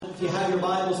If you have your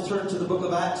Bibles, turn to the book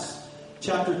of Acts,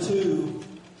 chapter 2,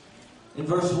 in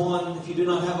verse 1. If you do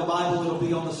not have a Bible, it'll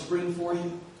be on the screen for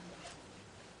you.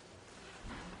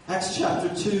 Acts chapter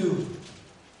 2.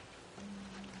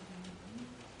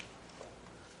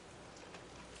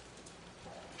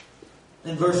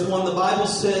 In verse 1, the Bible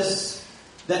says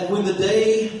that when the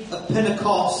day of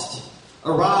Pentecost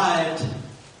arrived,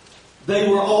 they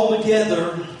were all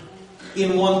together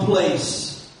in one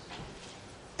place.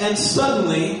 And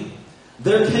suddenly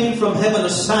there came from heaven a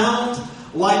sound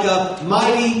like a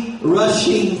mighty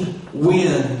rushing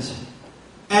wind.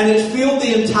 And it filled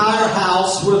the entire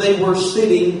house where they were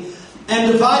sitting.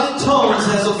 And divided tongues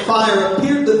as of fire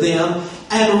appeared to them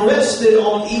and rested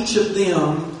on each of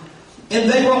them. And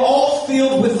they were all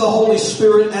filled with the Holy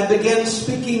Spirit and began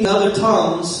speaking in other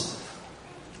tongues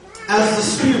as the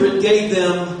Spirit gave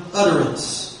them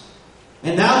utterance.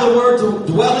 And now there were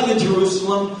dwelling in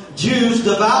Jerusalem Jews,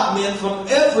 devout men from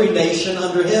every nation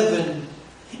under heaven.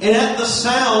 And at the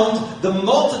sound, the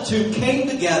multitude came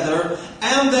together,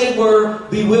 and they were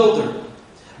bewildered,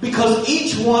 because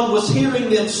each one was hearing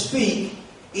them speak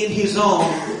in his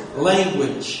own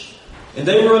language. And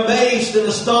they were amazed and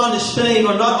astonished, saying,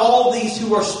 "Are not all these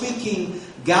who are speaking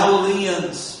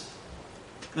Galileans?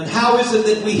 And how is it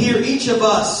that we hear each of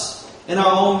us in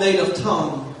our own native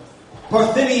tongue?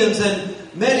 Parthians and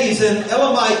Medes and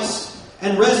Elamites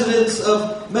and residents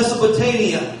of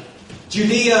Mesopotamia,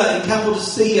 Judea and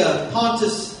Cappadocia,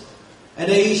 Pontus and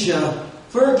Asia,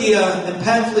 Phrygia and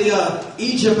Pamphylia,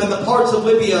 Egypt and the parts of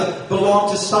Libya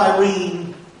belong to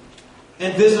Cyrene,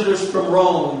 and visitors from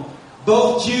Rome,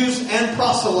 both Jews and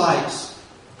proselytes,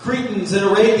 Cretans and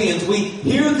Arabians. We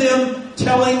hear them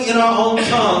telling in our own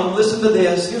tongue," listen to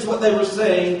this, here's what they were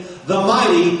saying, "the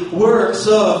mighty works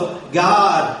of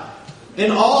God."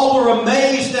 And all were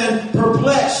amazed and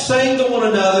perplexed, saying to one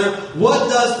another, "What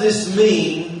does this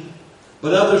mean?"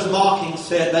 But others mocking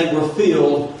said they were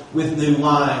filled with new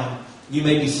wine. You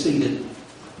may be seated.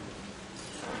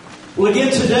 Well,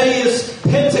 again, today is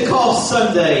Pentecost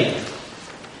Sunday.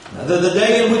 The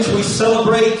day in which we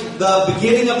celebrate the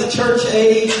beginning of the church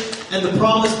age and the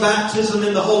promised baptism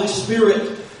in the Holy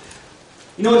Spirit.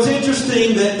 You know, it's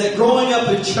interesting that growing up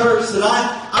in church that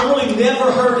I really never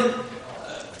heard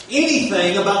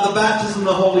anything about the baptism of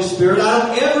the Holy Spirit. I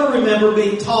don't ever remember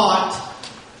being taught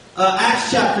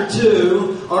Acts chapter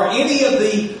 2 or any of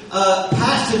the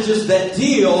passages that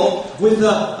deal with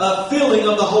the filling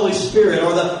of the Holy Spirit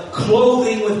or the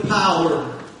clothing with power.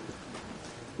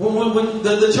 When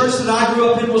the church that I grew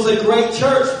up in was a great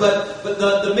church, but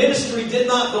the ministry did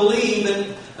not believe,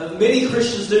 and many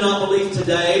Christians do not believe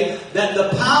today, that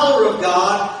the power of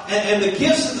God and the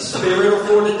gifts of the Spirit are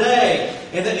for today.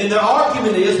 And their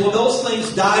argument is, well, those things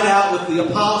died out with the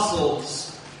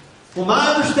apostles. Well,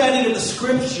 my understanding of the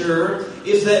Scripture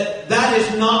is that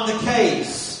is not the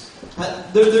case.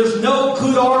 There's no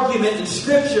good argument in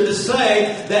Scripture to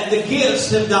say that the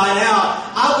gifts have died out.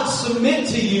 I would submit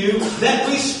to you that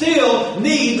we still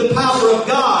need the power of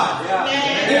God.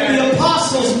 If the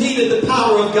apostles needed the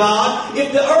power of God,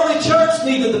 if the early church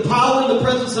needed the power and the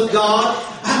presence of God,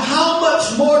 how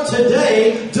much more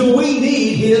today do we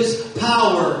need His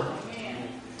power?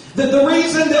 The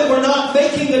reason that we're not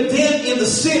making a dent in the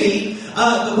city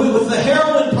with the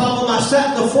heroin problem, I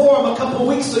sat in the forum a couple of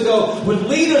weeks ago with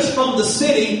leaders from the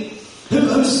city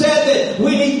who said that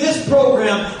we need this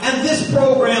program and this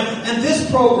program and this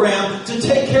program to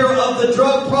take care of the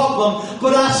drug problem.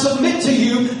 But I submit to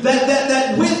you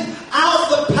that without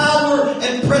the power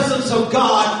and presence of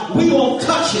God, we won't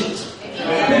touch it.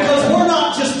 Because we're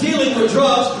not just dealing with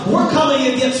drugs, we're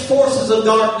coming against forces of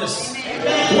darkness.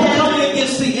 We're coming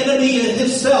against the enemy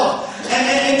himself.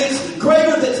 And it's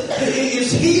greater that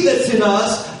is He that's in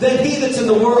us than he that's in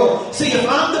the world. See, if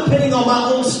I'm depending on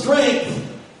my own strength,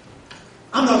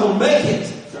 I'm not going to make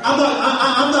it. I'm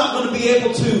not going to be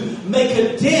able to make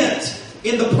a dent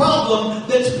in the problem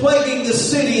that's plaguing the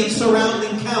city and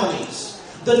surrounding counties.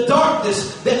 The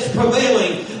darkness that's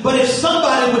prevailing. But if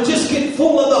somebody would just get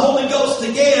full of the Holy Ghost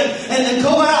again and then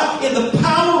go out in the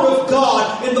power of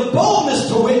God, in the boldness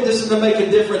to witness and to make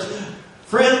a difference.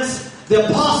 Friends, the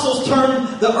apostles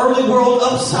turned the early world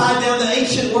upside down, the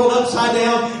ancient world upside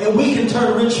down, and we can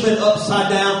turn Richmond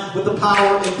upside down with the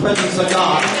power and presence of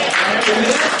God.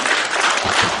 Amen?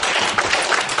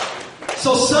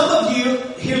 So some of you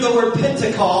hear the word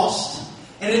Pentecost,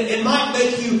 and it might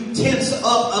make you tense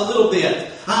up a little bit.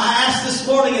 I asked this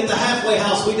morning at the halfway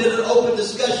house, we did an open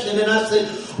discussion, and I said,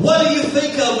 "What do you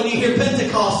think of when you hear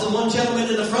Pentecost?" And one gentleman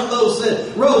in the front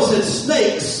row said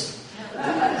snakes.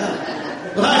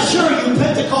 But I assure you,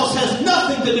 Pentecost has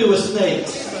nothing to do with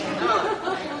snakes.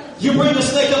 You bring the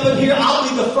snake up in here, I'll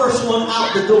be the first one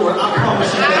out the door. I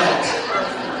promise you that.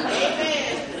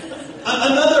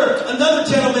 Another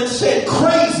gentleman said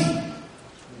crazy.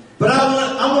 But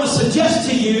I want to suggest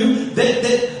to you that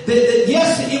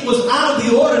yes, it was out of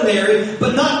the ordinary,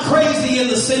 but not crazy in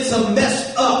the sense of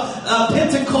messed up.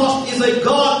 Pentecost is a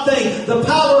God thing. The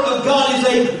power of God is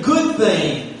a good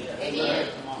thing. Amen.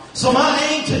 So my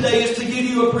aim today is to give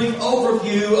you a brief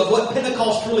overview of what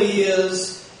Pentecost really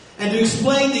is and to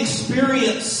explain the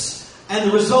experience and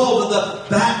the result of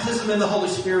the baptism in the Holy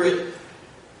Spirit.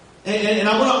 And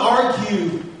I want to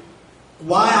argue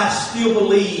why I still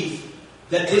believe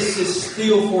that this is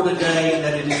still for today and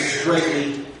that it is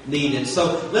greatly needed.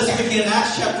 So let's begin.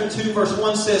 Acts chapter 2 verse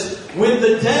 1 says, when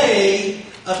the day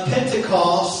of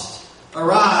Pentecost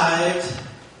arrived,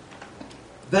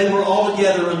 they were all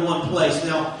together in one place.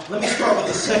 Now, let me start with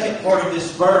the second part of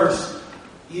this verse.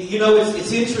 You know,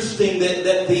 it's interesting that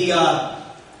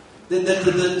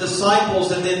the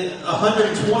disciples and then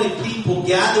 120 people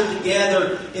gathered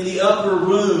together in the upper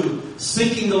room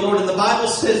seeking the Lord. And the Bible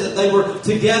says that they were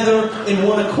together in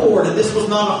one accord. And this was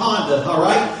not a Honda, all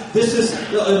right? This is,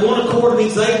 one accord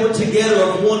means they were together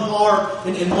of one heart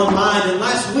and one mind. And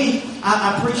last week,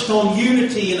 I preached on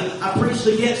unity and I preached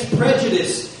against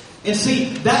prejudice. And see,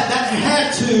 that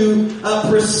had to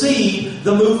precede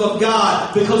the move of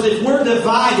God. Because if we're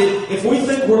divided, if we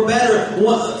think we're better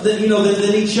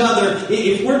than each other,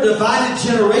 if we're divided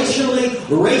generationally,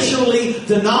 racially,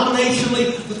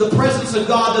 denominationally, the presence of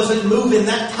God doesn't move in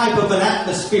that type of an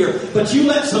atmosphere. But you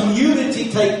let some unity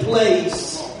take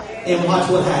place and watch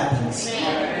what happens.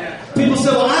 People say,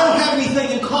 well, I don't have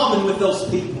anything in common with those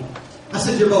people. I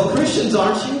said, you're both Christians,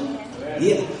 aren't you?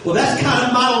 Yeah. Well, that's kind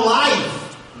of my life.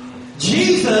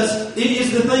 Jesus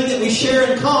is the thing that we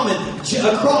share in common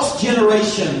across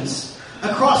generations,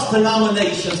 across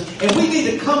denominations. And we need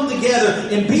to come together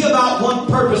and be about one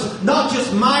purpose. Not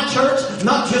just my church,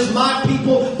 not just my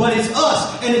people, but it's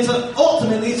us. And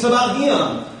ultimately it's about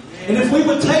Him. And if we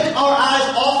would take our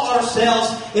eyes off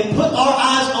ourselves and put our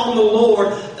eyes on the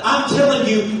Lord, I'm telling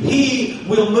you, He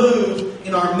will move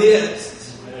in our midst.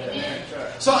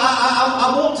 So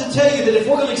I want to tell you that if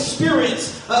we're going to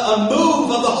experience a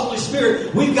move of the Holy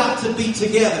Spirit, we've got to be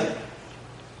together.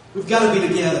 We've got to be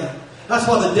together. That's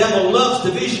why the devil loves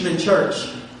division in church.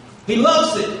 He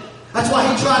loves it. That's why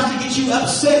he tries to get you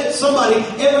upset at somebody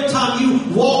every time you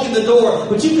walk in the door.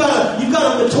 But you've got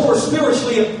to mature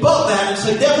spiritually above that and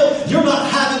say, devil, you're not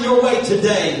having your way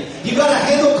today. You've got to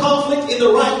handle conflict in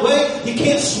the right way. You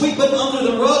can't sweep it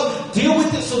under the rug. Deal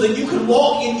with it so that you can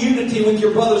walk in unity with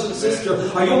your brothers and sisters.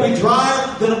 Or you'll be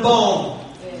drier than a bone.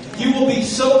 You will be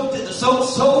so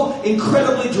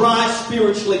incredibly dry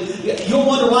spiritually. You'll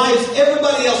wonder, why is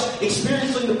everybody else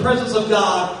experiencing the presence of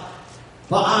God,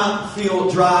 but I feel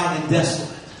dry and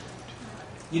desolate?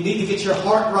 You need to get your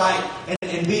heart right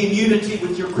and be in unity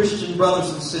with your Christian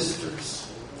brothers and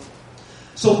sisters.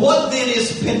 So what then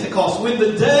is Pentecost? When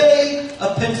the day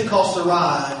of Pentecost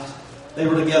arrived, they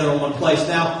were together in one place.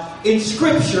 Now, in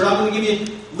Scripture, I'm going to give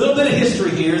you a little bit of history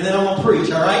here, and then I'm going to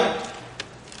preach, all right?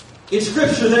 In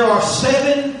Scripture, there are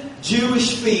 7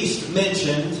 Jewish feasts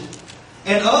mentioned.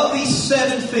 And of these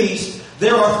 7 feasts,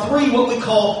 there are 3 what we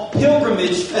call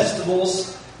pilgrimage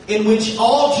festivals in which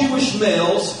all Jewish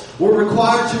males were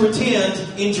required to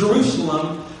attend in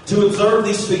Jerusalem to observe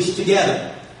these feasts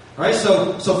together. All right,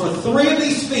 so for 3 of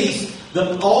these feasts,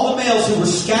 all the males who were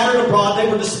scattered abroad, they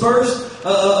were dispersed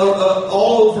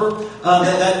all over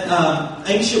that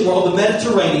ancient world, the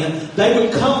Mediterranean. They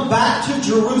would come back to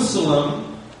Jerusalem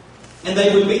and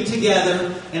they would meet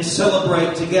together and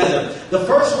celebrate together. The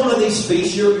first one of these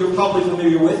feasts you're probably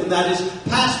familiar with, and that is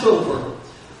Passover.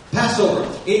 Passover.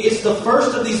 It's the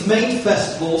first of these main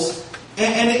festivals,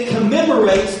 and it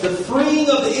commemorates the freeing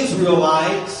of the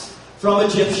Israelites from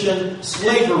Egyptian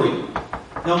slavery.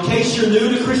 Now, in case you're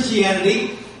new to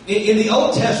Christianity, in the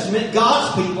Old Testament,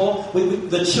 God's people,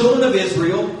 the children of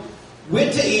Israel,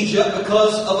 went to Egypt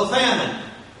because of a famine.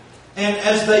 And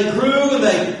as they grew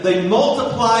and they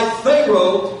multiplied,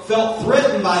 Pharaoh felt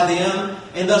threatened by them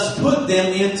and thus put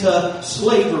them into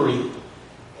slavery.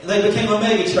 They became a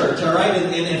mega church, all right?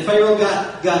 And Pharaoh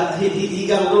got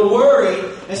a little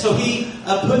worried, and so he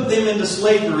put them into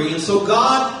slavery. And so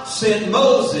God sent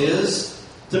Moses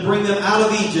to bring them out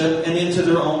of Egypt and into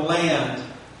their own land.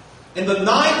 In the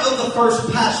night of the first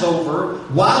Passover,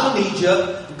 while in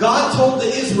Egypt, God told the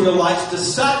Israelites to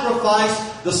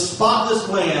sacrifice the spotless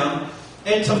lamb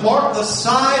and to mark the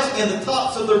sides and the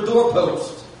tops of their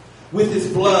doorposts with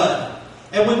his blood.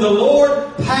 And when the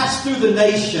Lord passed through the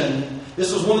nation,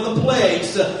 This was one of the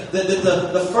plagues, that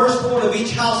the firstborn of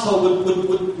each household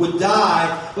would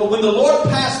die. But when the Lord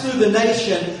passed through the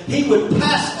nation, He would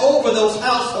pass over those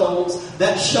households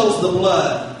that shows the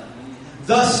blood,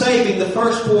 thus saving the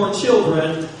firstborn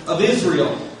children of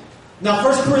Israel. Now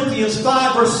 1 Corinthians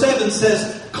 5 verse 7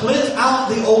 says, "Cleanse out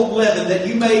the old leaven, that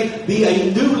you may be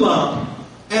a new lump,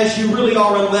 as you really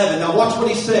are unleavened." Now watch what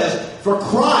he says. "For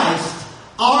Christ,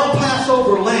 our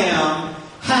Passover lamb,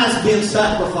 has been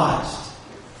sacrificed."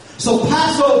 So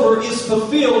Passover is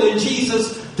fulfilled in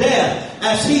Jesus' death,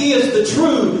 as He is the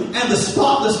true and the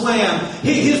spotless lamb.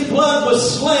 His blood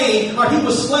was slain, or He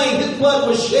was slain, His blood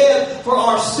was shed for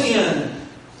our sin.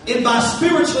 And by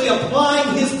spiritually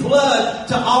applying His blood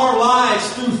to our lives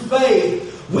through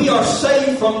faith, we are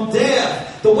saved from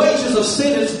death. The wages of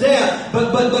sin is death,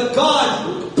 but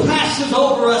God passes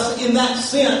over us in that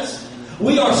sense.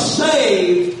 We are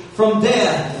saved from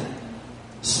death.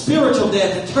 Spiritual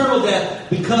death, eternal death,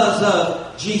 because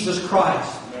of Jesus Christ.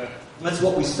 That's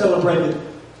what we celebrated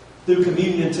through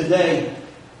communion today.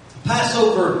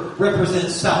 Passover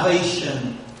represents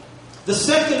salvation. The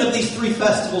second of these three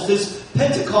festivals is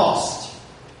Pentecost.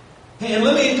 And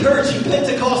let me encourage you,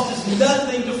 Pentecost is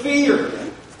nothing to fear.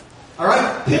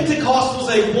 Alright? Pentecost was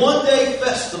a one-day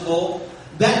festival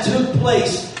that took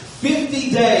place 50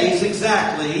 days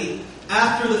exactly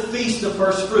after the Feast of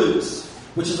First Fruits,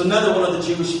 which is another one of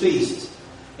the Jewish feasts.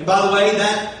 And by the way,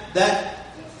 that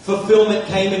fulfillment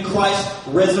came in Christ's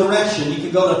resurrection. You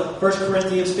can go to 1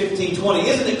 Corinthians 15:20.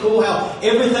 Isn't it cool how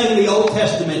everything in the Old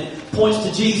Testament points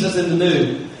to Jesus in the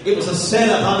New? It was a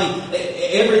setup. I mean,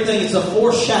 everything is a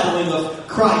foreshadowing of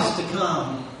Christ to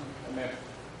come. Amen.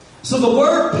 So the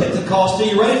word Pentecost, are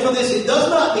you ready for this? It does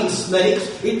not mean snakes.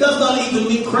 It does not even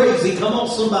mean crazy. Come on,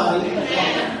 somebody.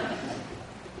 Amen.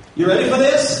 You ready for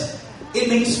this? It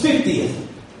means 50th.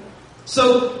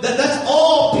 So that's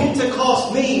all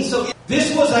Pentecost means. So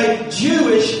this was a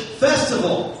Jewish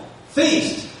festival,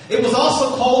 feast. It was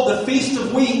also called the Feast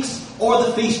of Weeks or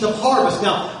the Feast of Harvest.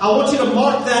 Now, I want you to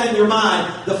mark that in your mind,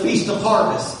 the Feast of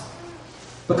Harvest,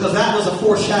 because that was a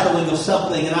foreshadowing of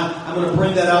something, and I'm going to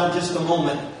bring that out in just a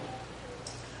moment.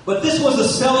 But this was a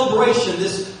celebration.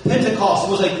 This Pentecost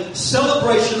was a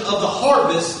celebration of the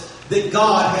harvest that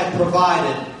God had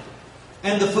provided.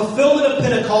 And the fulfillment of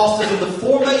Pentecost is in the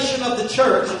formation of the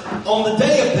church on the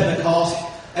day of Pentecost,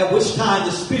 at which time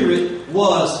the Spirit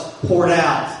was poured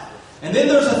out. And then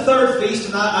there's a third feast,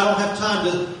 and I don't have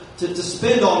time to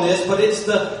spend on this, but it's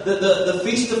the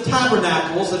Feast of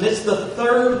Tabernacles, and it's the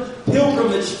third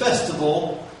pilgrimage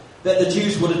festival that the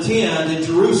Jews would attend in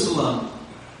Jerusalem.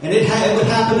 And it would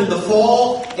happen in the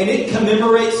fall, and it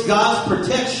commemorates God's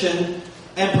protection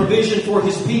and provision for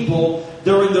His people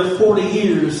during their 40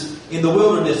 years in the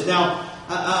wilderness. Now,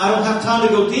 I don't have time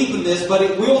to go deep in this, but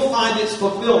it will find its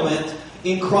fulfillment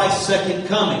in Christ's second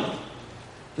coming.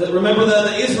 Remember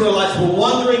the Israelites were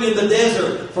wandering in the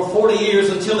desert for 40 years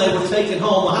until they were taken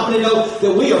home. Well, how many know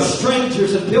that we are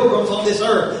strangers and pilgrims on this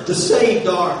earth? The saved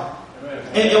are.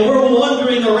 And we're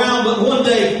wandering around, but one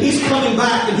day He's coming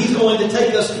back and He's going to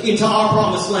take us into our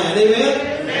promised land.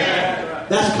 Amen? Amen.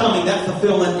 That's coming. That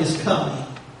fulfillment is coming.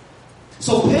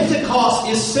 So Pentecost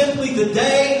is simply the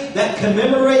day that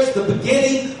commemorates the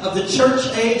beginning of the church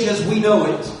age as we know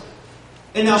it.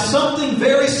 And now something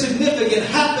very significant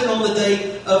happened on the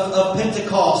day of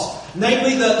Pentecost.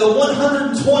 Namely, the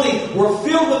 120 were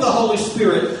filled with the Holy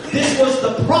Spirit. This was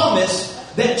the promise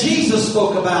that Jesus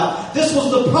spoke about. This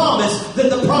was the promise that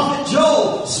the prophet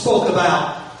Joel spoke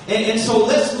about. And so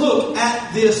let's look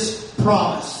at this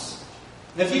promise.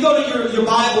 Now, if you go to your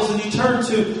Bibles and you turn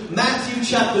to Matthew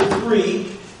chapter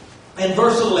 3 and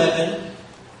verse 11.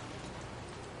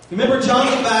 Remember, John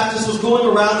the Baptist was going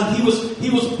around and he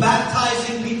was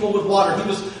baptizing people with water. He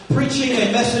was preaching a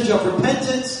message of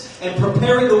repentance and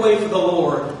preparing the way for the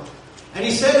Lord. And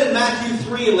he said in Matthew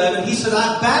 3:11, he said,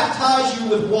 "I baptize you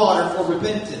with water for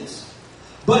repentance.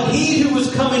 But He who is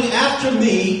coming after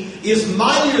me is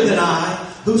mightier than I,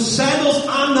 whose sandals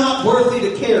I'm not worthy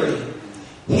to carry.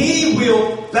 He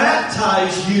will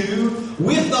baptize you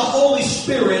with the Holy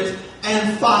Spirit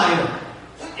and fire."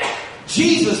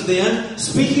 Jesus then,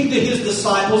 speaking to His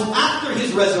disciples after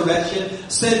His resurrection,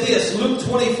 said this, Luke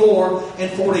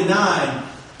 24:49.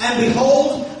 "And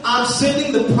behold, I'm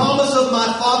sending the promise of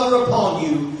my Father upon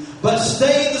you, but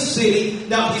stay in the city."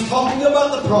 Now He's talking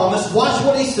about the promise. Watch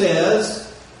what He says.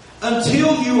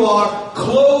 "Until you are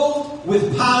clothed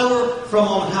with power from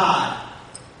on high."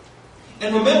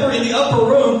 And remember, in the upper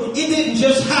room, it didn't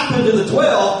just happen to the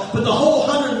 12, but the whole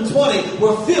 120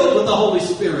 were filled with the Holy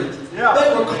Spirit. Yeah.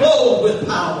 They were clothed with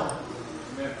power.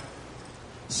 Amen.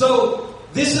 So,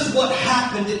 this is what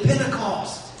happened at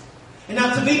Pentecost. And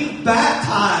now to be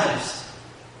baptized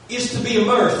is to be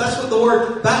immersed. That's what the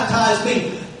word baptized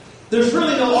means. There's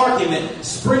really no argument.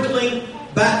 Sprinkling,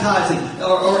 baptizing,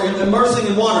 or immersing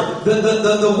in water.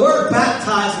 The word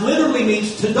baptized literally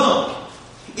means to dunk.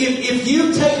 If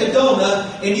you take a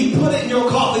donut and you put it in your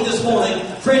coffee this morning,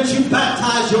 friends, you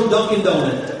baptize your Dunkin'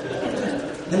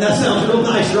 Donut. And that sounds real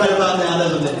nice right about now,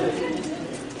 doesn't it?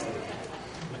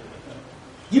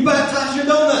 You baptized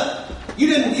your donut. You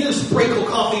didn't sprinkle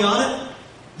coffee on it.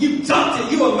 You dunked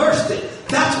it. You immersed it.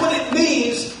 That's what it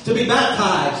means to be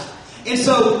baptized. And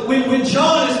so when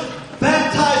John is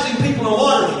baptizing people in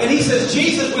water, and he says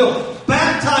Jesus will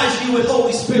baptize you with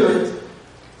Holy Spirit,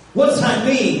 what does that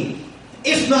mean?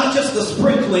 It's not just the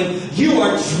sprinkling. You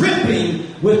are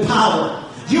dripping with power.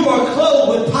 You are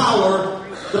clothed with power,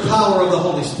 the power of the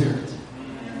Holy Spirit.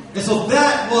 And so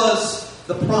that was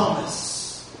the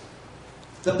promise.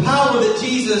 The power that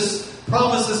Jesus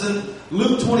promises in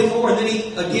Luke 24, and then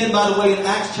he, again, by the way, in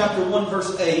Acts chapter 1,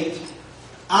 verse 8,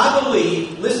 I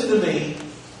believe, listen to me,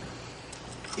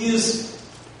 is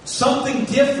something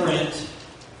different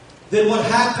than what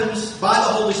happens by the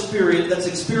Holy Spirit that's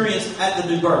experienced at the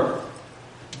new birth.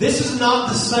 This is not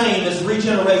the same as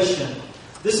regeneration.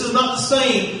 This is not the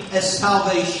same as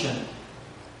salvation.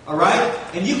 Alright?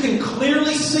 And you can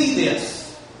clearly see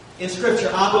this in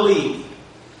Scripture, I believe.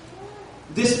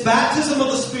 This baptism of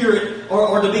the Spirit,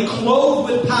 or to be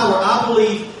clothed with power, I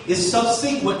believe, is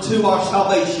subsequent to our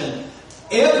salvation.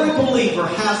 Every believer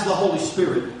has the Holy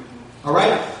Spirit.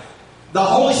 Alright? The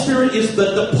Holy Spirit is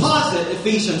the deposit,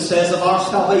 Ephesians says, of our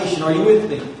salvation. Are you with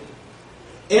me?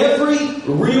 Every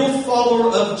real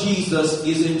follower of Jesus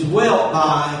is indwelt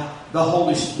by the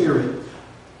Holy Spirit.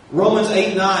 Romans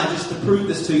 8:9, just to prove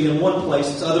this to you in one place,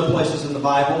 it's other places in the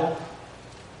Bible.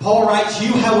 Paul writes,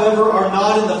 you, however, are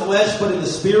not in the flesh, but in the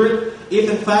Spirit, if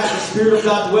in fact the Spirit of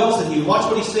God dwells in you.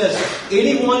 Watch what he says.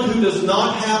 Anyone who does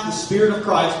not have the Spirit of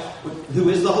Christ, who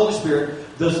is the Holy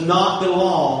Spirit, does not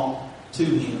belong to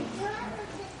him.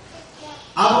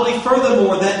 I believe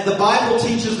furthermore that the Bible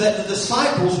teaches that the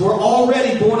disciples were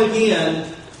already born again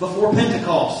before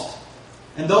Pentecost.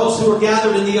 And those who were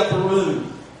gathered in the upper room.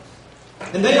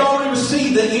 And they already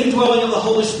received the indwelling of the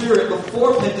Holy Spirit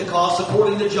before Pentecost,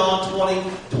 according to John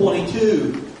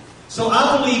 20:22. So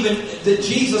I believe that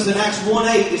Jesus in Acts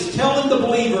 1:8 is telling the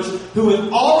believers who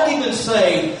have already been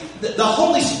saved that the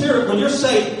Holy Spirit, when you're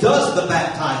saved, does the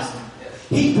baptizing.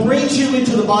 He brings you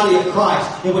into the body of Christ,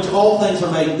 in which all things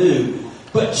are made new.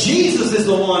 But Jesus is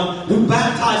the one who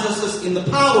baptizes us in the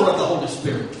power of the Holy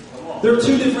Spirit. They're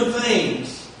two different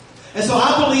things. And so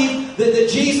I believe that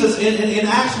Jesus in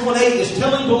Acts 1:8 is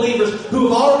telling believers who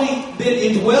have already been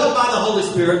indwelled by the Holy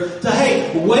Spirit to, hey,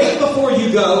 wait before you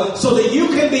go so that you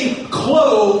can be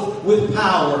clothed with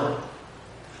power.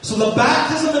 So the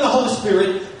baptism of the Holy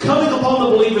Spirit coming upon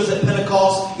the believers at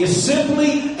Pentecost is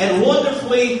simply and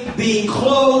wonderfully being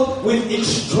clothed with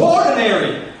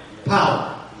extraordinary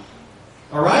power.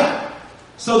 Alright?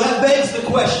 So that begs the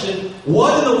question,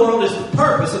 what in the world is the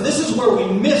purpose? And this is where we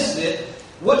miss it.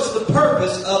 What's the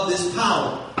purpose of this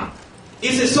power?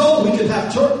 Is it so we can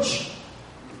have church?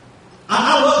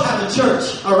 I love having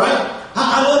church, alright?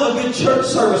 I love a good church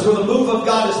service where the move of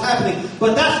God is happening.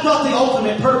 But that's not the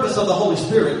ultimate purpose of the Holy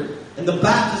Spirit and the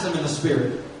baptism in the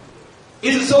Spirit.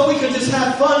 Is it so we can just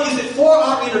have fun? Is it for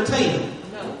our entertainment?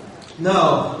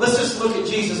 No. Let's just look at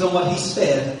Jesus and what he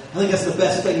said. I think that's the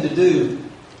best thing to do.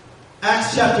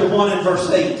 Acts chapter 1 and verse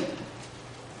 8.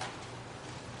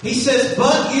 He says,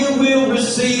 but you will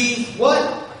receive what?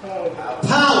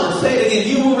 Power. Say it again.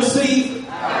 You will receive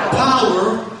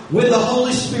power when the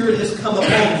Holy Spirit has come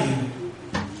upon you.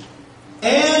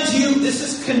 And you, this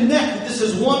is connected. This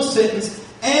is one sentence.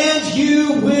 And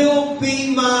you will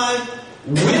be my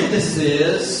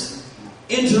witnesses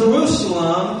in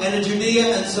Jerusalem and in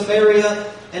Judea and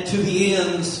Samaria and to the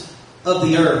ends of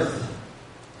the earth.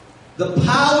 The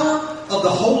power of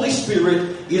the Holy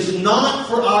Spirit is not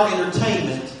for our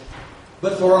entertainment,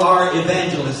 but for our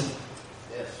evangelism.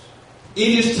 Yes. It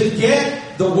is to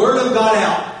get the Word of God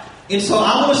out. And so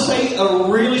I want to say a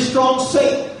really strong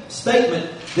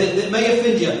statement that may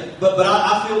offend you, but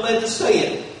I feel led to say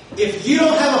it. If you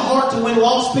don't have a heart to win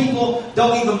lost people,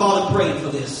 don't even bother praying for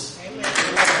this. Amen.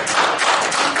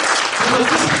 Because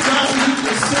this is not so you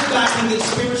can sit back and get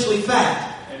spiritually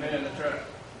fat. Amen. That's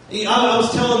right. I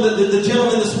was telling the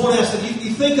gentleman this morning, I said,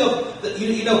 you think of,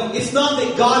 it's not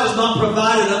that God has not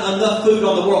provided enough food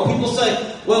on the world. People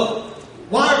say, well,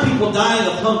 why are people dying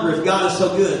of hunger if God is so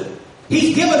good?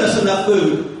 He's given us enough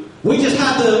food. We just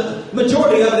have the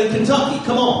majority of it in Kentucky.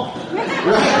 Come on.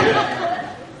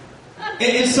 Right?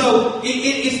 And so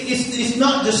it's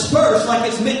not dispersed like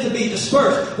it's meant to be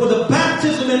dispersed. Well, the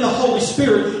baptism in the Holy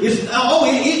Spirit is,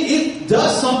 it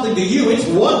does something to you. It's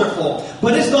wonderful.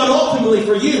 But it's not ultimately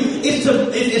for you.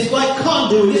 It's like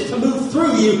conduit. It's to move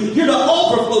through you. You're to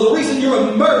overflow. The reason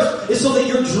you're immersed is so that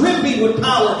you're dripping with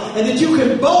power and that you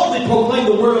can boldly proclaim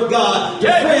the Word of God to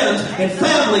friends and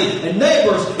family and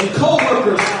neighbors and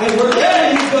co-workers and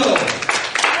wherever you go.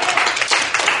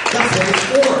 That's what it's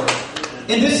for.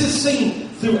 And this is seen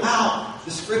throughout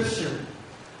the Scripture.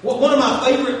 One of my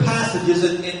favorite passages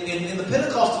in the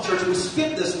Pentecostal church, we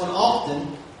skip this one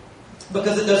often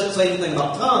because it doesn't say anything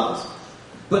about tongues.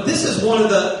 But this is one of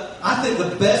the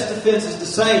best defenses to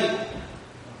say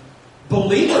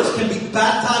believers can be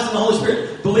baptized in the Holy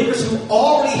Spirit. Believers who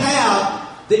already have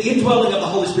the indwelling of the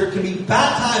Holy Spirit can be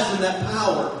baptized in that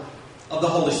power of the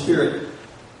Holy Spirit.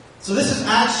 So this is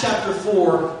Acts chapter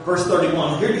 4, verse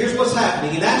 31. Here's what's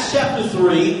happening. In Acts chapter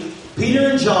 3,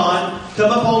 Peter and John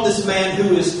come upon this man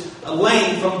who is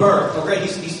lame from birth. Okay,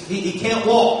 he can't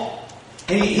walk.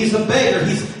 And he's a beggar.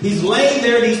 He's laying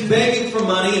there and he's begging for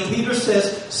money. And Peter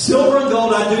says, silver and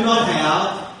gold I do not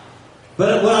have,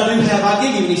 but what I do have I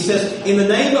give you. And he says, in the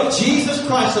name of Jesus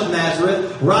Christ of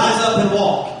Nazareth, rise up and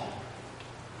walk.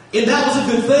 And that was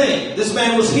a good thing. This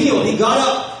man was healed. He got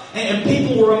up. And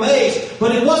people were amazed.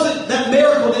 But it wasn't, that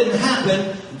miracle didn't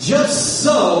happen just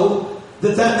so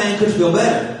that man could feel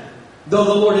better. Though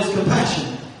the Lord is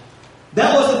compassionate.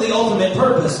 That wasn't the ultimate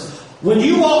purpose. When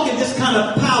you walk in this kind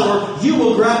of power, you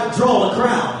will draw a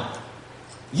crowd.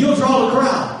 You'll draw a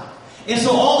crowd. And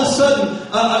so all of a sudden,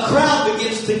 a crowd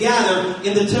begins to gather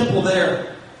in the temple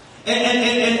there.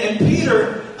 And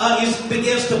Peter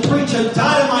begins to preach a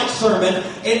dynamite sermon.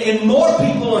 And more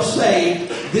people are saved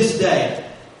this day.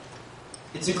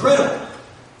 It's incredible.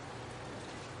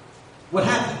 What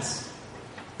happens?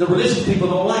 The religious people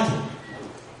don't like it.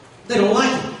 They don't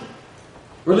like it.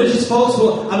 Religious folks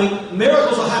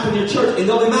miracles will happen in your church and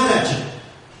they'll be mad at you.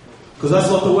 Because that's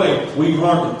not the way we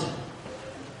learned it.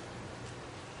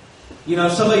 You know,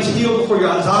 if somebody's healed before your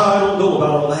eyes, I don't know about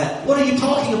all that. What are you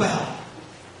talking about?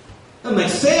 That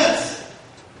makes sense.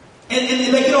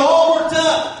 And they get all worked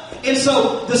up. And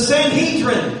so the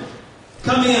Sanhedrin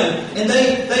come in and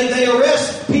they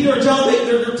arrest Peter and John.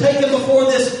 They're taken before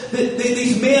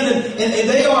these men and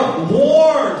they are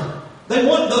warned.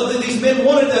 These men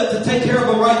wanted to take care of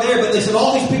them right there, but they said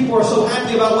all these people are so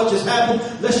happy about what just happened.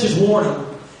 Let's just warn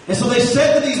them. And so they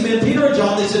said to these men, Peter and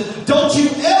John, they said, don't you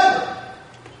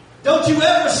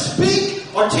ever speak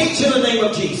or teach in the name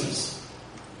of Jesus.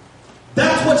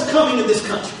 That's what's coming in this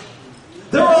country.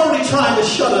 They're already trying to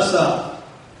shut us up.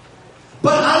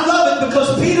 But I love it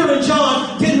because Peter and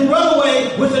John didn't run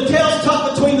away with the tails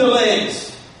tucked between their legs.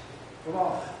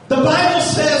 The Bible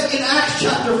says in Acts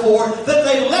chapter 4 that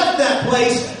they left that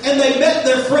place and they met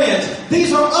their friends.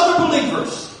 These are other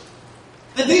believers.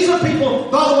 And these are people,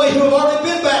 by the way, who have already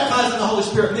been baptized in the Holy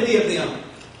Spirit, many of them.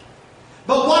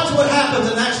 But watch what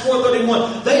happens in Acts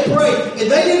 4:31. They prayed,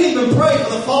 and they didn't even pray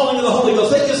for the falling of the Holy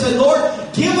Ghost. They just said, Lord,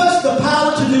 give us the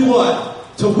power to do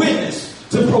what? To witness,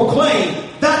 to proclaim.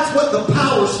 That's what the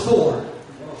power's for.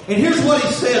 And here's what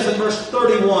he says in verse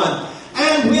 31.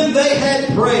 And when they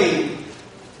had prayed,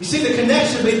 you see the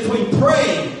connection between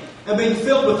praying and being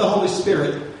filled with the Holy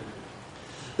Spirit.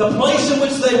 The place in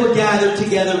which they were gathered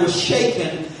together was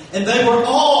shaken. And they were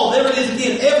all, there it is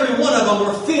again, every one of them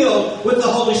were filled with the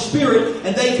Holy Spirit.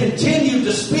 And they continued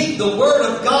to speak the Word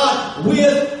of God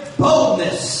with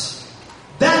boldness.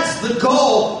 That's the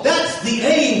goal. That's the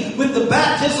aim with the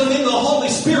baptism in the Holy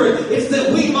Spirit. It's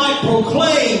that we might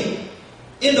proclaim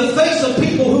in the face of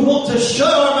people who want to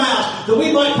shut our mouths, that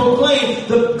we might proclaim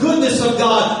the goodness of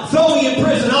God. Throw me in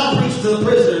prison, I'll preach to the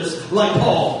prisoners like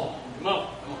Paul.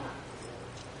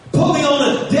 Put me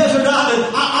on a desert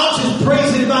island, I'll just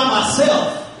praise Him by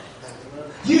myself.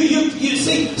 You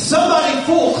see, somebody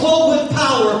full, clothed with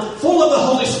power, full of the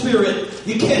Holy Spirit,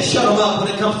 you can't shut them up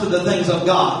when it comes to the things of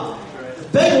God.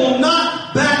 They will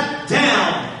not back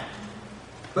down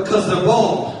because they're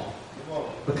bold.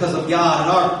 Because of God.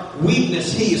 And our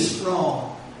weakness, He is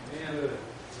strong.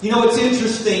 You know, it's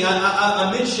interesting.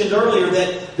 I mentioned earlier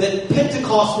that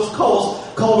Pentecost was called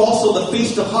also the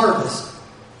Feast of Harvest.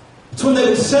 It's when they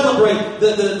would celebrate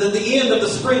the end of the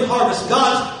spring harvest,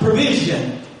 God's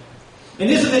provision. And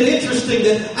isn't it interesting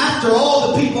that after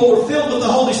all the people were filled with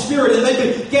the Holy Spirit and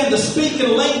they began to speak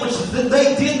in languages that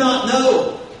they did not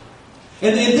know.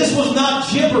 And this was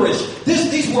not gibberish.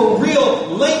 These were real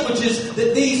languages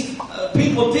that these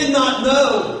people did not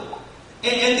know.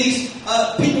 And these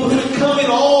people who had come in,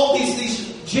 all these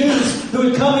Jews who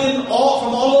had come in from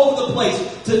all over the place,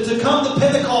 to come to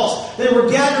Pentecost, they were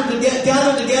gathered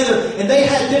together, and they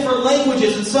had different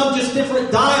languages and some just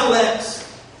different dialects.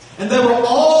 And they were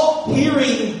all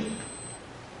hearing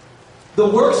the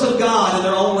works of God in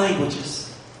their own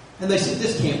languages. And they said,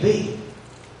 this can't be.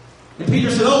 And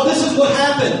Peter said, oh, this is what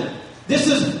happened. This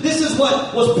is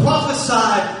what was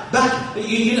prophesied back, and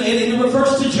it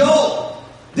refers to Joel.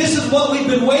 This is what we've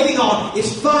been waiting on.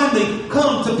 It's finally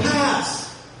come to pass.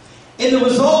 And the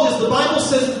result is the Bible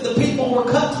says that the people were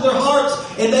cut to their hearts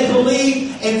and they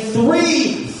believed, and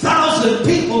 3,000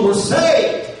 people were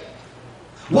saved.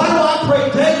 Why do I pray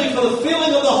daily for the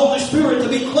filling of the Holy Spirit to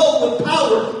be clothed with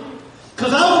power?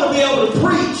 Because I want to be able to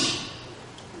preach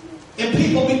and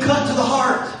people be cut to the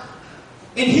heart.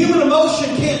 And human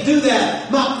emotion can't do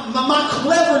that. My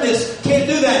cleverness can't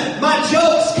do that. My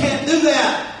jokes can't do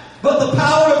that. But the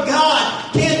power of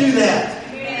God can do that.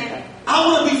 Amen. I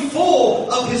want to be full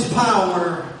of His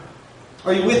power.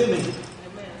 Are you with me?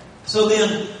 Amen. So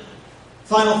then,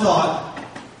 final thought.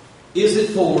 Is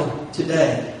it for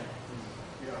today?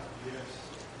 Yeah.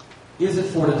 Yes. Is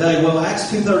it for today? Well, Acts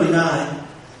 2:39,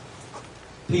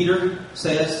 Peter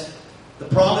says, the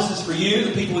promise is for you,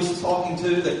 the people he's talking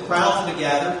to, the crowds that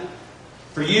gather,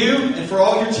 for you and for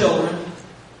all your children,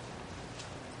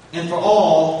 and for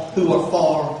all who are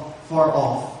far, far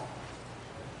off.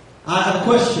 I have a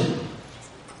question.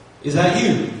 Is that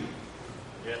you?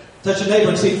 Yes. Touch a neighbor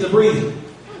and see if they're breathing.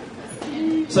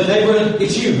 So neighbor,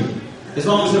 it's you. As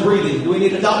long as they're breathing. Do we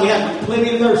need a doctor? We have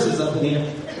plenty of nurses up in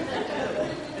here.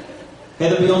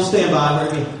 Heather, be on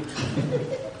standby.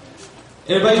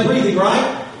 Everybody's breathing,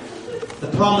 right? The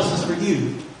promise is for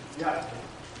you. Yeah.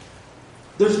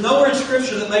 There's nowhere in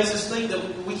Scripture that makes us think that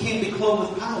we can't be clothed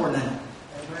with power now.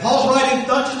 Paul's writing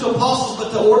not just to apostles,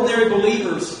 but to ordinary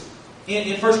believers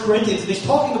in 1 Corinthians. And he's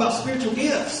talking about spiritual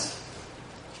gifts.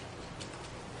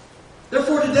 They're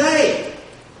for today.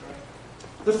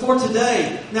 They're for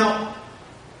today. Now,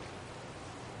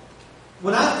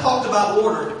 when I've talked about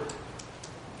order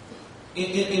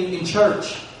in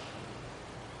church,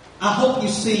 I hope you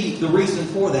see the reason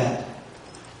for that.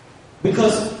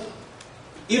 Because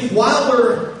if while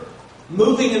we're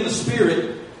moving in the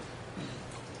Spirit,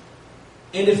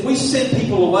 and if we send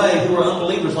people away who are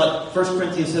unbelievers, like 1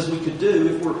 Corinthians says we could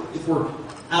do, if we're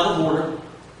out of order,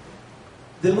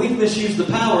 then we've misused the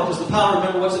power, because the power,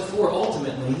 remember, what's it for?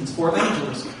 Ultimately, it's for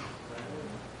evangelism.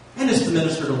 And it's to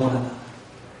minister to one another.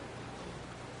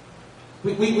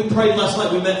 We prayed last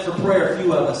night, we met for prayer, a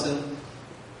few of us, and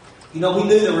we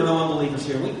knew there were no unbelievers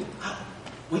here.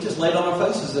 We just laid on our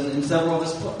faces, and several of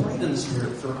us prayed in the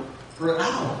Spirit for an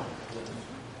hour.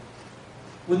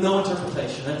 With no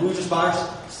interpretation. And we were just by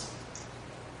ourselves.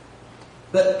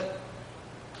 But,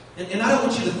 and I don't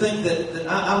want you to think that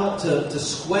I want to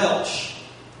squelch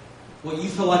what you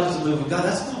feel like is a move of God.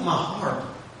 That's not my heart.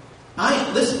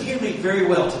 Listen, hear me very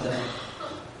well today.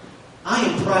 I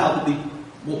am proud to be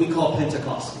what we call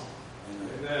Pentecostal.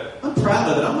 Amen. I'm proud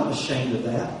of it. I'm not ashamed of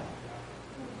that.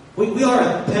 We are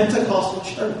a Pentecostal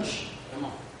church.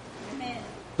 Amen.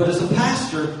 But as a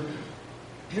pastor,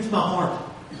 here's my heart.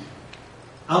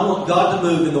 I want God to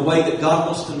move in the way that God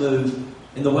wants to move,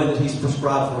 in the way that He's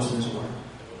prescribed for us in His Word.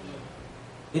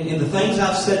 In the things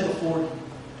I've said before,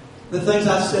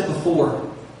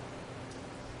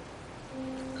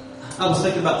 I was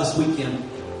thinking about this weekend.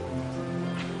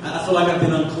 I feel like I've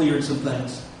been unclear in some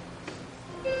things.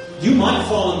 You might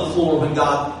fall on the floor when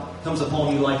God comes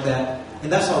upon you like that,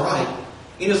 and that's all right.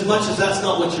 In as much as that's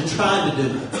not what you're trying to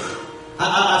do.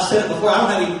 I've said it before. I don't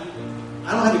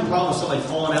have any problem with somebody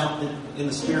falling out in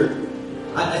the Spirit.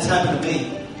 It's happened to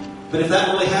me. But if that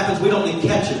really happens, we don't need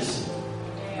catches.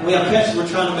 When we have catches, we're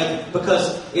trying to make,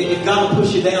 because if God will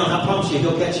push you down, I promise you,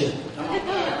 He'll catch you.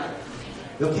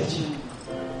 He'll catch you.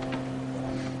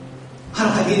 I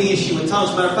don't have any issue with tongues.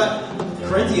 As a matter of fact,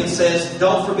 Corinthians says,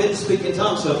 don't forbid to speak in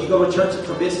tongues. So if you go to a church that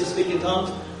forbids to speak in tongues,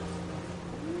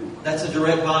 that's a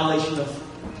direct violation of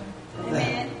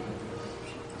that.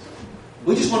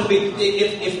 We just want to be,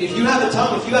 if you have a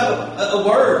tongue, if you have a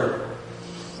word,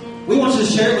 we want you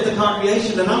to share it with the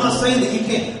congregation. And I'm not saying that you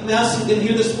can't. I mean, I didn't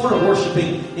hear this morning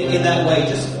worshiping in that way,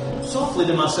 just softly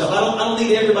to myself. I don't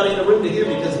need everybody in the room to hear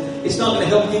me, because it's not going to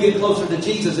help you get closer to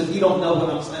Jesus if you don't know what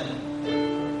I'm saying.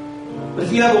 But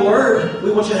if you have a word,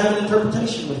 we want you to have an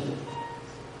interpretation with it.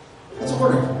 That's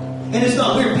order. And it's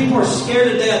not weird. People are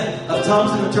scared to death of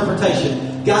tongues and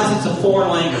interpretation. Guys, it's a foreign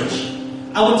language.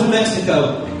 I went to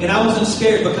Mexico, and I wasn't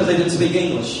scared because they didn't speak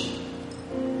English.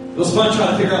 It was fun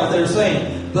trying to figure out what they were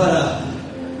saying. But, I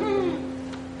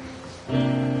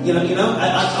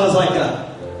was like,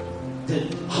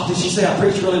 did she say I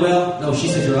preach really well? No, she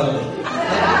said you're ugly.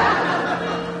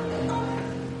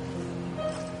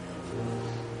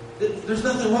 there's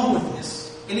nothing wrong with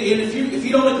this. And if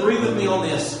you don't agree with me on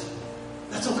this,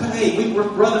 that's okay. We're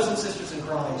brothers and sisters in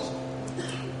Christ.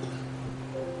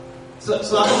 So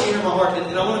I want you to hear my heart,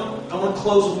 and I want to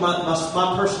close with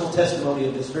my personal testimony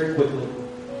of this very quickly.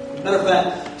 Matter of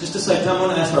fact, just to say, I'm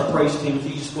going to ask our praise team if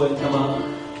you just go ahead and come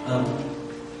up.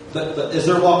 But as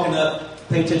they're walking up,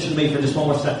 pay attention to me for just one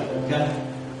more second, okay?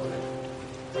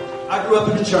 I grew up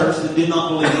in a church that did not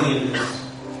believe any of this,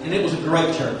 and it was a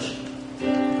great church.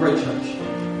 Great church.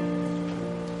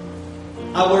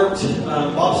 I worked,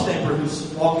 Bob Stamper,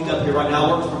 who's walking up here right now,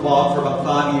 I worked for Bob for about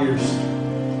 5 years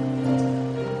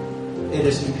in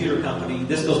his computer company.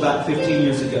 This goes back 15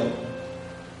 years ago.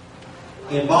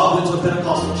 And Bob went to a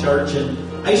Pentecostal church, and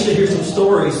I used to hear some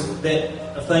stories of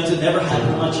things that never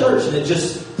happened in my church, and it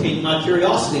just piqued my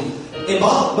curiosity. And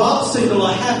Bob seemed a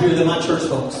lot happier than my church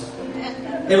folks.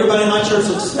 Everybody in my church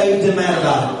looked saved and mad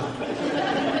about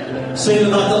it. Singing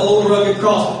about the old rugged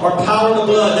cross, or power of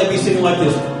the blood, they'd be singing like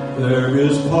this. There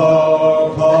is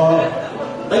power.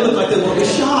 They look like they want to be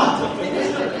shot.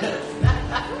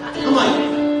 I'm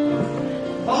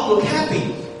like, Bob, look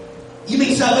happy. You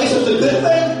mean salvation's a good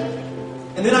thing?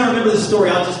 And then I remember this story.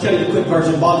 I'll just tell you the quick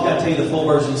version. Bob's got to tell you the full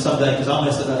version someday because I'll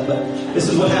mess it up. But this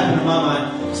is what happened in my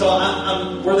mind. So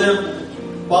we're there.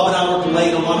 Bob and I worked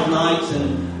late a lot of nights,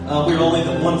 and we were only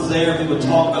the ones there. We would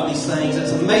talk about these things.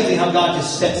 It's amazing how God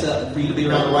just sets up for you to be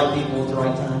around the right people at the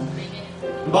right time.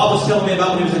 And Bob was telling me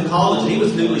about when he was in college. He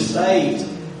was newly saved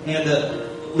and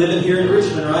living here in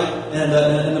Richmond, right? And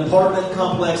an apartment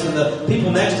complex, and the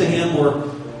people next to him were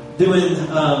doing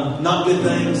not good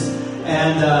things.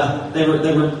 And they were,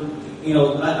 you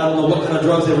know, I don't know what kind of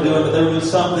drugs they were doing, but they were doing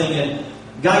something. And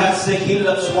the guy got sick. He ended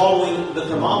up swallowing the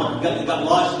thermometer. It got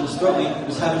lodged in his throat. He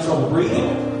was having trouble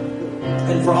breathing.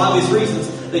 And for obvious reasons,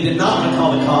 they did not want to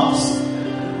call the cops.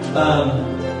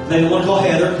 They didn't want to call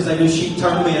Heather because they knew she'd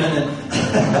turn them in.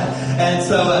 And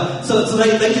so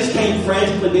they just came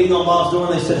frantically beating on Bob's door,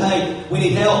 and they said, "Hey, we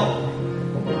need help."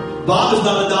 Bob is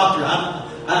not a doctor.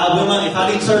 I will not. If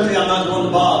I need surgery, I'm not going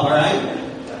to Bob. All right.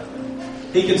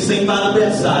 He can sing by the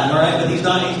bedside, all right, but he's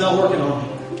not working on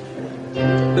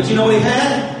it. But you know what he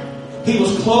had? He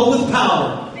was clothed with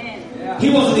power. He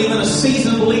wasn't even a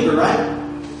seasoned believer, right?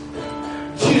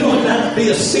 You don't have to be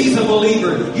a seasoned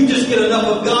believer. You just get enough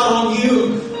of God on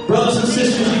you, brothers and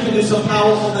sisters. You can do some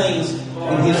powerful things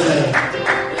in His name.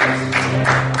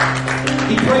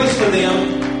 He prays for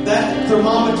them. That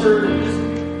thermometer,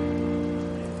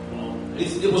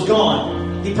 it was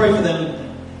gone. He prayed for them,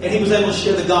 and he was able to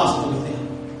share the gospel with them.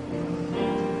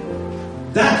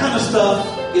 That kind of stuff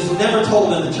is never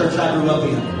told in the church I grew up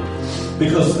in,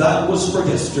 because that was for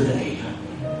yesterday.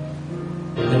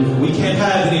 And we can't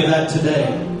have any of that today.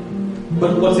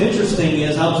 But what's interesting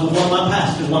is I was with one of my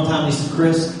pastors one time. He said,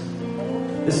 "Chris,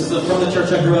 this is from the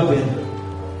church I grew up in."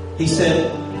 He said,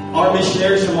 "Our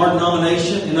missionaries from our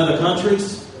denomination in other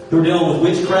countries who are dealing with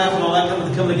witchcraft and all that kind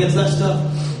of coming against that stuff,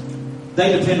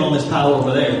 they depend on this power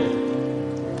over there.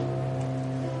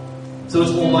 So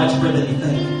it's more widespread than you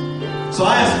think." So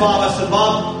I asked Bob, I said,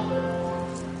 "Bob,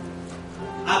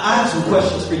 I have some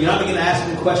questions for you." I began to ask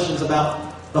him questions about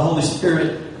the Holy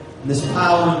Spirit and this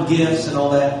power and gifts and all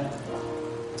that.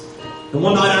 And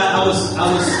one night I was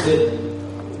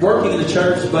working in a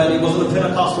church, but it wasn't a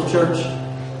Pentecostal church.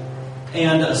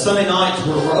 And Sunday nights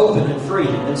were open and free,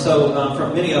 and so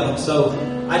from many of them. So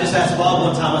I just asked Bob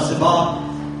one time. I said, "Bob,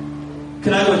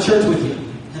 can I go to church with you?"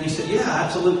 And he said, "Yeah,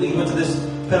 absolutely." He went to this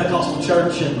Pentecostal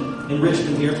church in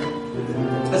Richmond here.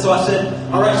 And so I said,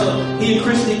 "All right." So he and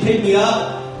Christy picked me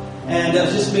up. And it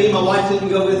was just me. My wife didn't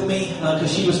go with me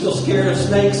because she was still scared of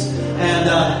snakes. And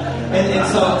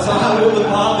so I went with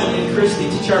Bob and Christy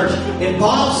to church. And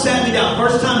Bob sat me down.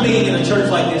 First time being in a church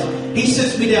like this. He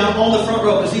sits me down on the front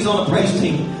row because he's on the praise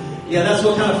team. Yeah, that's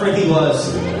what kind of friend he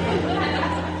was.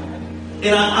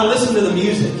 And I listened to the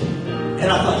music. And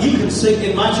I thought, you can sing.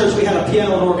 In my church, we had a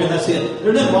piano and organ. That's it.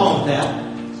 There's nothing wrong with that.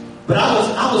 But I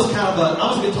was a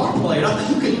guitar player. And I thought,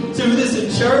 you can do this in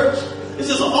church? It's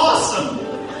just awesome.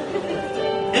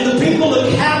 And the people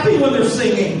look happy when they're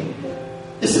singing.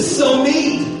 This is so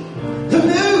neat. Who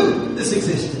knew this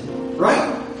existed? Right?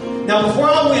 Now, before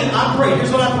I went, I prayed.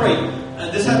 Here's what I prayed.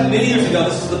 This happened many years ago.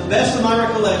 This is the best of my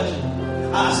recollection.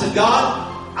 I said, "God,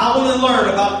 I want to learn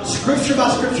about Scripture by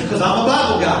Scripture because I'm a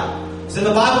Bible guy. If it's in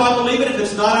the Bible, I believe it. If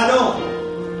it's not, I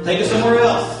don't. Take it somewhere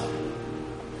else."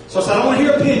 So I said, "I don't want to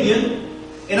hear opinion."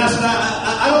 And I said,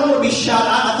 I don't want to be shouted.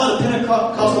 I thought of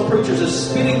Pentecostal preachers as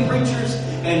spitting preachers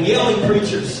and yelling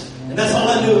preachers. And that's all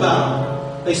I knew about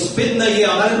them. They spit and they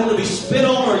yell. I didn't want to be spit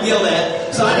on or yelled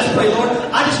at. So I just prayed, "Lord,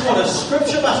 I just want a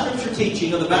Scripture by Scripture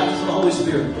teaching of the baptism of the Holy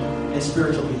Spirit and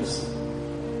spiritual gifts."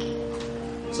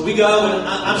 So we go, and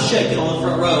I'm shaking on the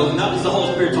front row. Not because the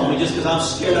Holy Spirit told me, just because I'm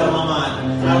scared out of my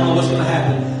mind. And I don't know what's going to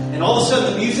happen. And all of a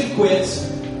sudden, the music quits.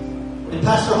 And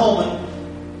Pastor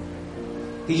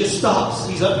Holman, he just stops.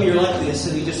 He's up here like this,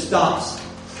 and he just stops.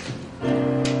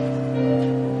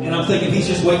 And I'm thinking, he's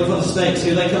just waiting for the snakes.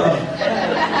 Here they come.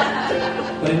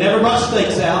 But he never brought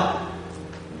snakes out.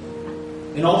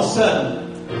 And all of a sudden,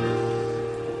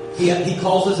 he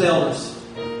calls his elders.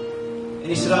 And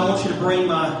he said, I want you to bring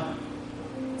my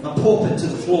pulpit to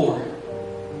the floor.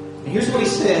 And here's what he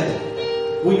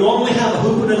said. We normally have a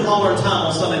hooping and hollering time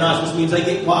on Sunday nights, which means they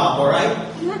get wild, all right?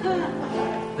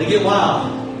 They get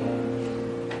wild.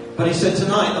 But he said,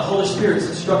 tonight, the Holy Spirit's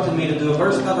instructed me to do a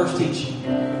verse-by-verse teaching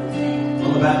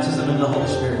on the baptism in the Holy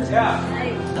Spirit. Yeah.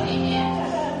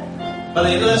 By the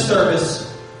end of that service,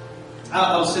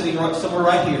 I was sitting somewhere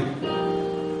right here.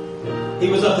 He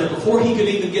was up there. Before he could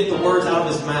even get the words out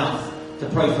of his mouth to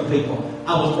pray for people,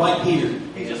 I was right here.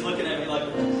 He's just looking at me like,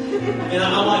 and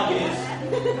I'm like this.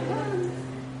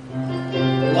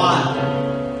 Wow.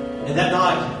 And that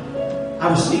night, I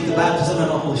received the baptism in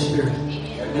the Holy Spirit.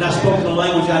 And I spoke in a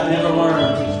language I'd never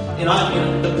learned.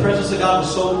 And the presence of God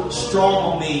was so strong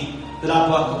on me that I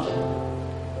buckled.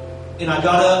 And I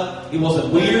got up. It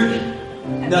wasn't weird.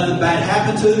 Nothing bad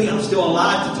happened to me. I'm still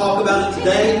alive to talk about it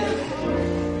today.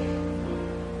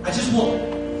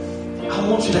 I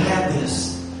want you to have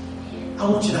this. I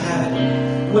want you to have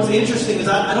it. What's interesting is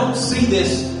I don't see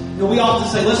this. We often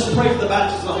say, let's pray for the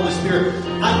baptism of the Holy Spirit.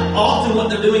 Often what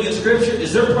they're doing in Scripture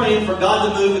is they're praying for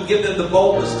God to move and give them the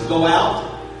boldness to go out.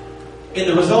 And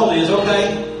the result is,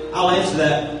 okay, I'll answer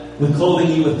that with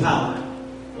clothing you with power.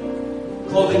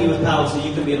 Clothing you with power so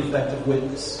you can be an effective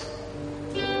witness.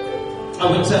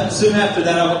 Soon after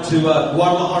that, I went to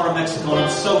Guadalajara, Mexico, and I'm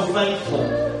so thankful.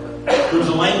 There was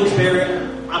a language barrier.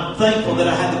 I'm thankful that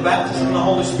I had the baptism of the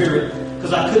Holy Spirit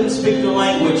because I couldn't speak the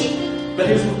language. But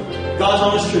here's God's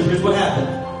honest truth. Here's what happened.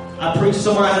 I preached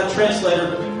somewhere. I had a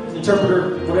translator,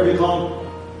 interpreter, whatever you call him,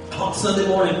 on Sunday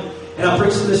morning. And I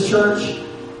preached in this church.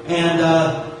 And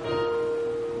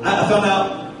I found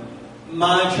out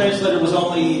my translator was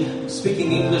only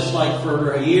speaking English like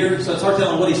for a year. So it's hard to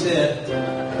tell him what he said.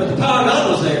 But the power of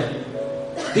God was there.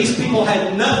 These people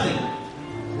had nothing.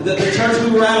 The church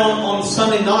we were at on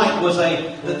Sunday night was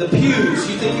the pews.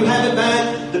 You think you have it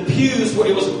bad? The pews where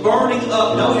it was burning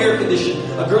up, no air conditioning.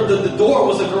 The door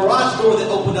was a garage door that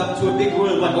opened up to a big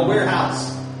room like a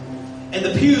warehouse. And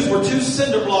the pews were 2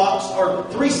 cinder blocks or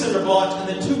 3 cinder blocks and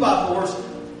then 2x4s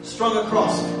strung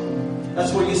across them.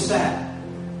 That's where you sat.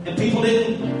 And people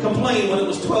didn't complain when it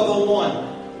was 12:01.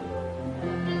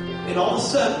 And all of a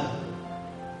sudden,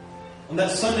 on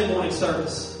that Sunday morning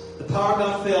service, the power of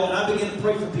God fell, and I began to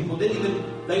pray for people. I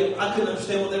couldn't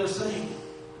understand what they were saying.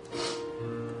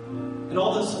 And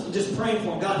all this, just praying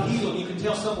for them. God healed them. You can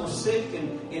tell some were sick,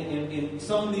 and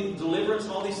some needed deliverance,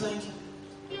 and all these things.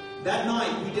 That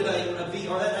night,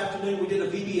 that afternoon, we did a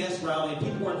VBS rally, and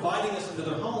people were inviting us into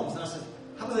their homes. And I said,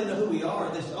 how do they know who we are?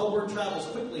 And they said, word travels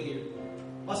quickly here.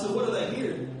 I said, what do they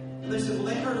hear? And they said, well,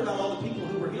 they heard about all the people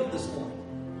who were healed this morning.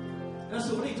 And I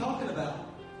said, what are you talking about?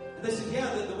 And they said, yeah,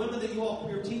 the women that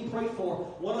your team prayed for,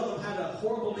 one of them had a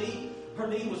horrible knee. Her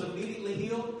knee was immediately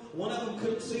healed. One of them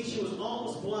couldn't see. She was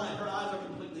almost blind. Her eyes are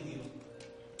completely healed.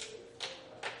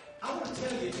 I want to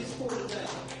tell you, it's for today.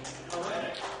 All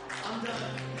right? I'm done.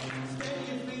 Stand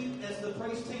to your feet as the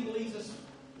praise team leads us.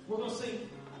 We're going to sing.